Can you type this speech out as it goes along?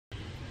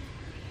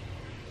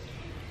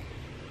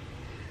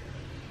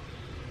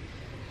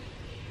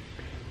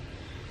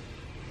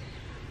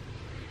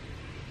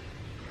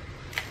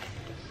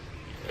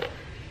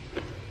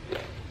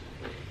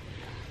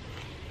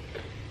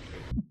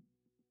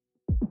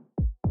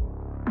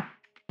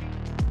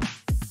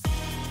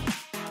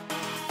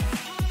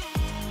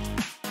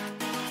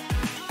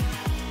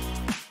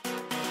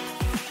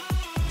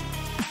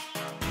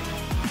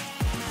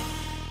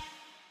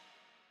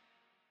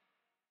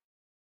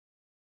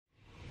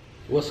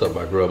What's up,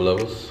 my grub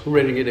lovers? Who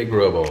ready to get their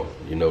grub on?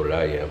 You know that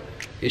I am.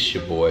 It's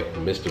your boy,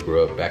 Mr.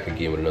 Grub, back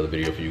again with another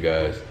video for you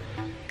guys.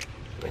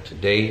 And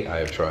today I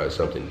have tried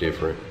something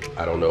different.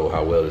 I don't know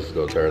how well this is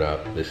gonna turn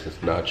out. This is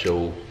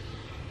nacho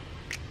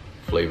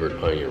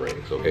flavored onion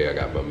rings. Okay, I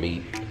got my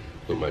meat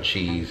with my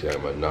cheese, I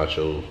got my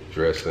nacho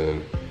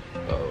dressing,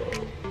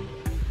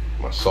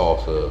 my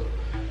salsa,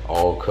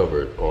 all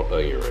covered on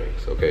onion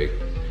rings. Okay,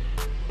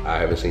 I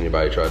haven't seen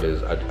anybody try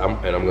this.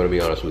 I'm gonna be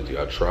honest with you.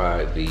 I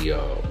tried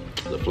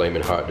the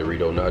flaming hot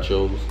Dorito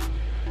nachos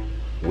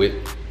with,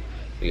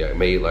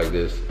 made like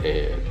this,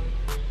 and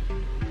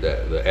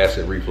the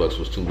acid reflux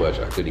was too much.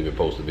 I couldn't even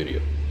post a video.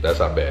 That's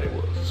how bad it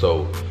was.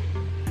 So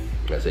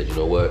I said, you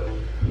know what?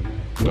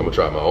 I'm gonna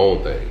try my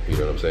own thing. You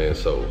know what I'm saying?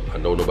 So I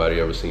know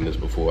nobody ever seen this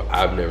before.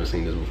 I've never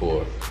seen this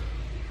before.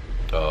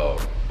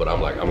 But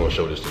I'm like, I'm gonna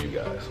show this to you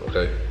guys.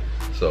 Okay?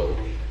 So,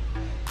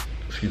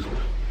 excuse me.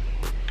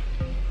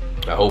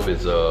 I hope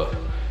it's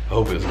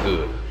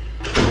good.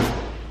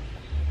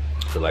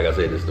 So like I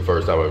said, this is the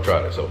first time I've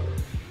tried it, so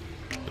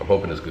I'm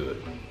hoping it's good.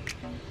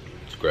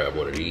 Let's grab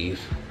one of these.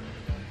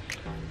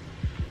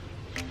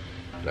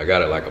 I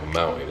got it like a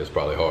mountain. It's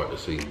probably hard to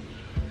see.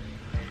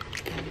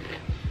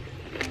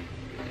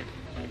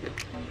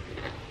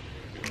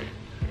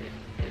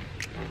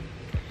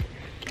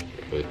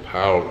 It's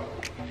piled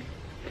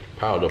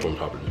up on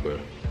top of this man.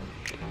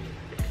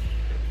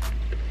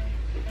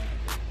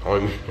 Probably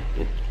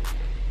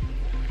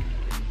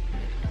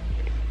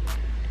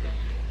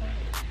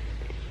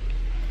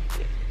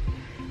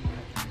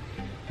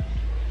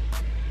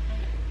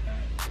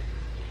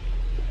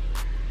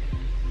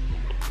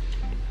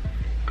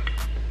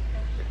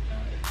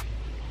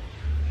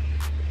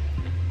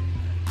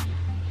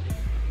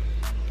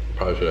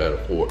should have had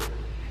a fork.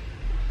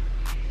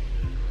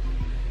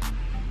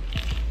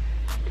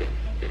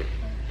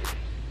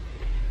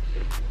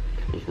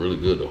 It's really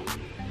good though.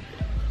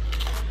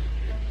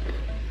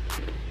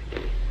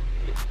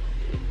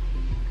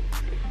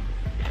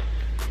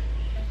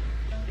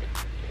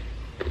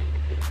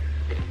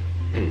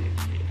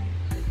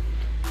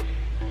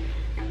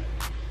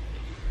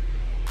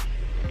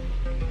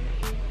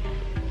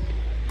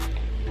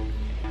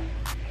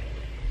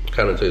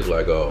 Kind of tastes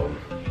like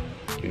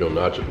you know,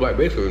 nacho, like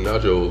basically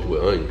nachos with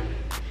onion.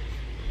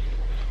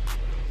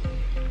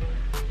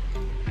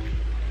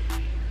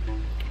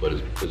 But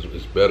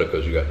it's better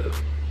because you got the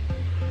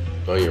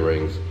onion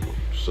rings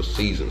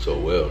seasoned so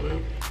well,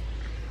 man.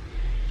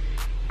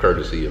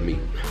 Courtesy of me.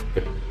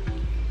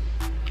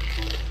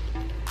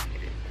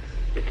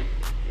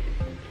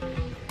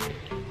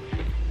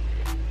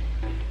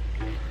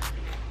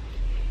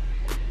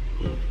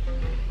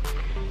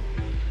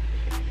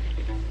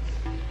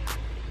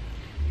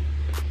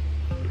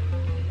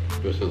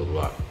 This is a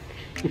lot.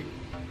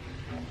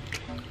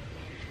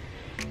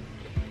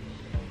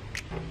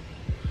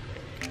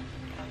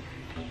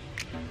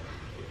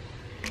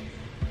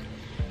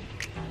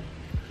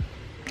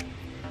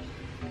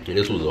 And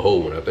this was a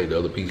whole one. I think the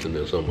other piece in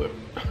there somewhere.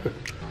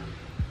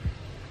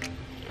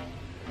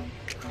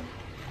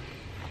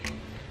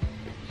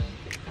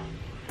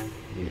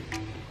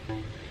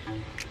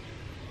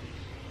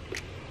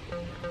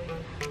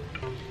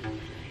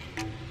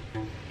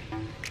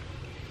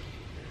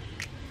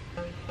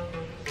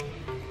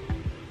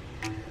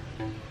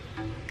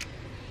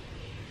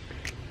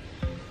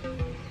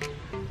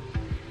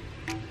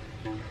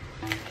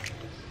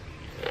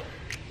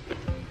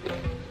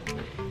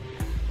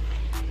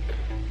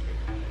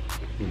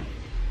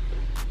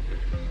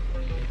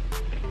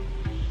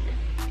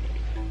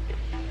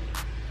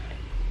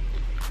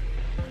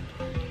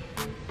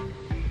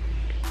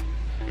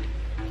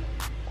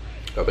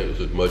 I think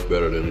this is much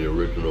better than the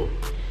original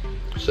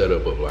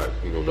setup of, like,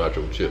 you know,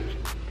 nacho chips.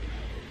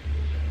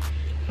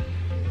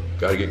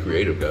 Gotta get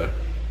creative, guys.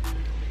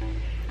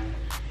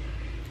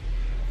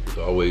 It's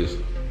always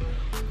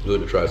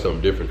good to try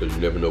something different because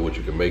you never know what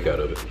you can make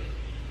out of it.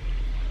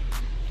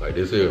 Like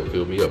this here will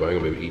fill me up. I ain't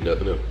gonna be able to eat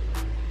nothing else.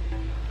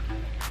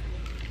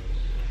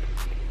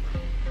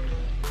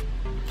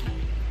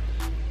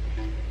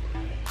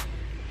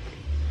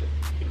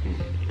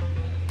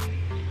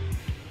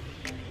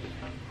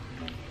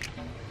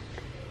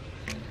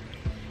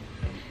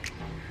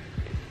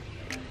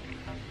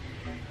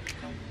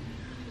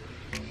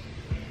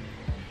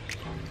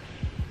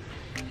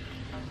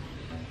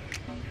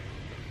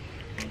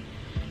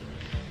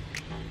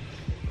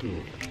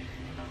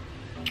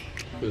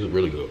 This is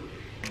really good.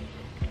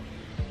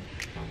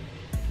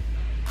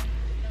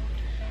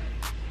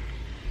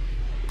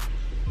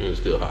 And it's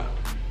still hot.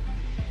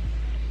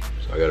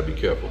 So I gotta be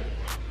careful.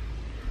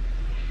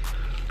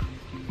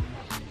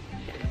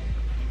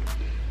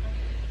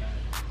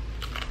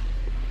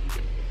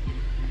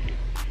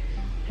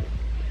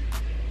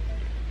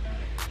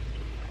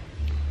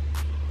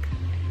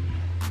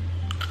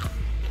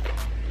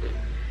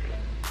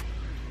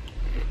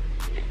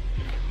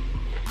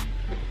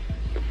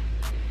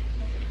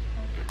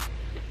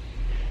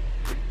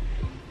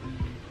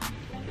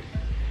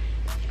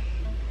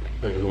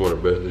 I think it's one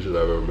of the best dishes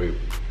I've ever made.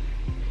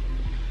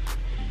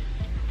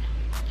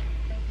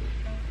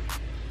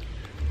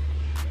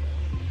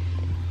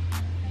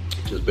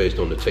 just based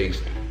on the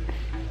taste.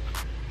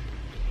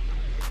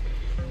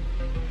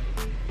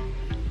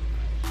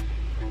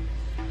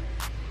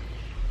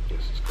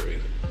 This is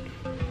crazy.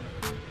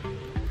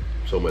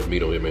 So much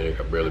meat on here, man, I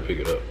can barely pick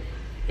it up.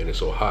 And it's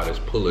so hot, it's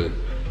pulling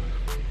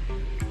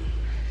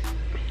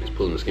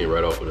the skin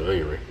right off of the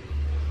onion ring.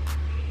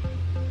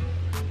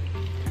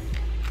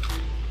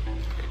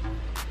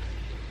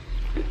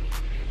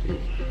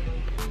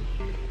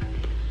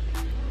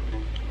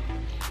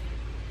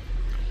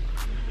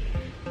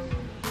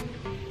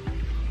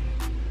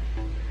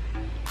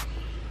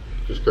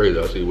 It's crazy.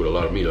 I see with a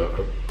lot of meat.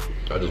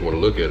 I just want to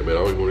look at it, man. I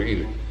don't even want to eat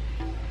it.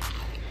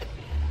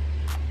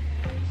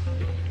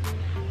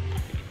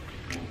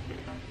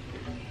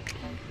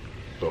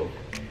 So,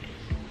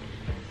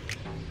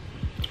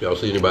 y'all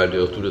see anybody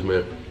else do this,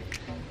 man?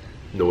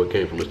 You know it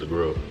came from Mr.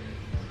 Grub.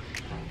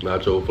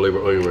 Nacho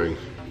flavored onion rings.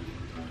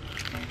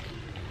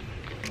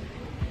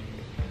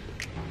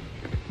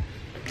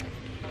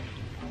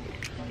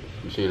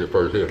 You seen it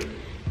first here.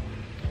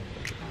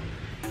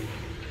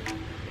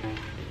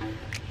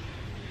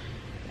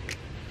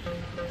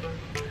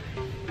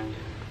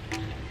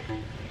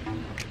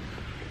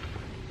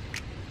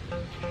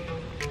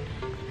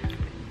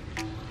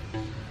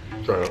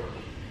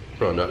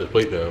 Trying to knock this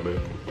plate down, man.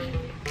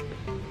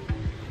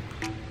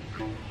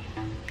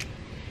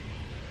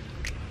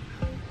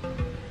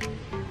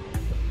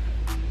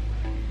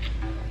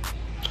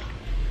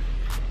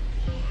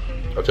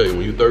 I tell you,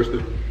 when you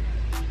thirsty,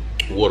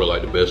 water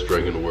like the best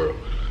drink in the world.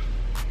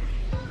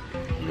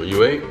 When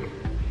you ain't,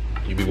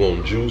 you be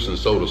wanting juice and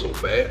soda so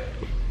bad.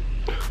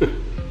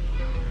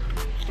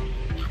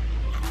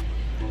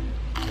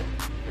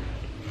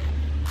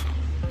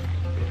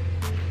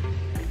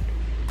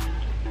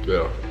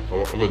 Yeah,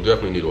 I'm gonna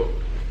definitely need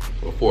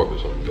a fork or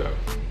something, guys.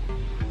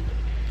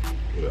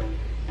 Yeah.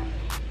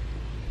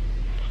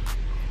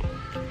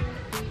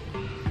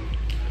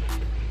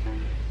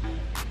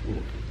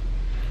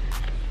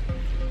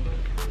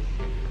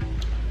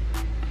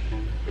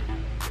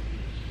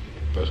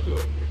 That's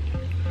good.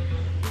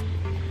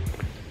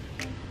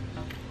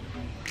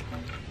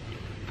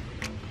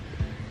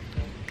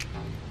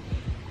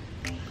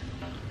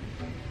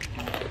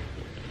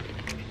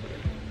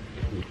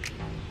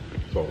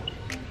 So,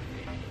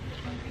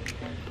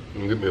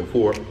 I'm gonna get me a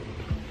fork.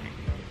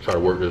 Try to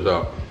work this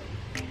out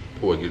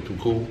before it gets too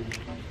cool.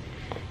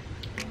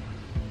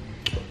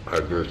 I'll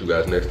encourage you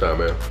guys next time,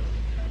 man.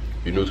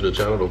 If you're new to the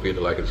channel, don't forget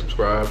to like and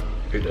subscribe.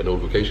 Hit that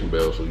notification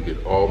bell so you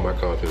get all my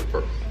content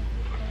first.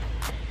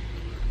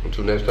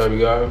 Until next time, you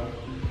guys,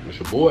 it's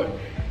your boy,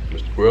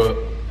 Mr. Grub.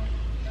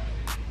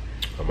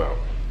 I'm out.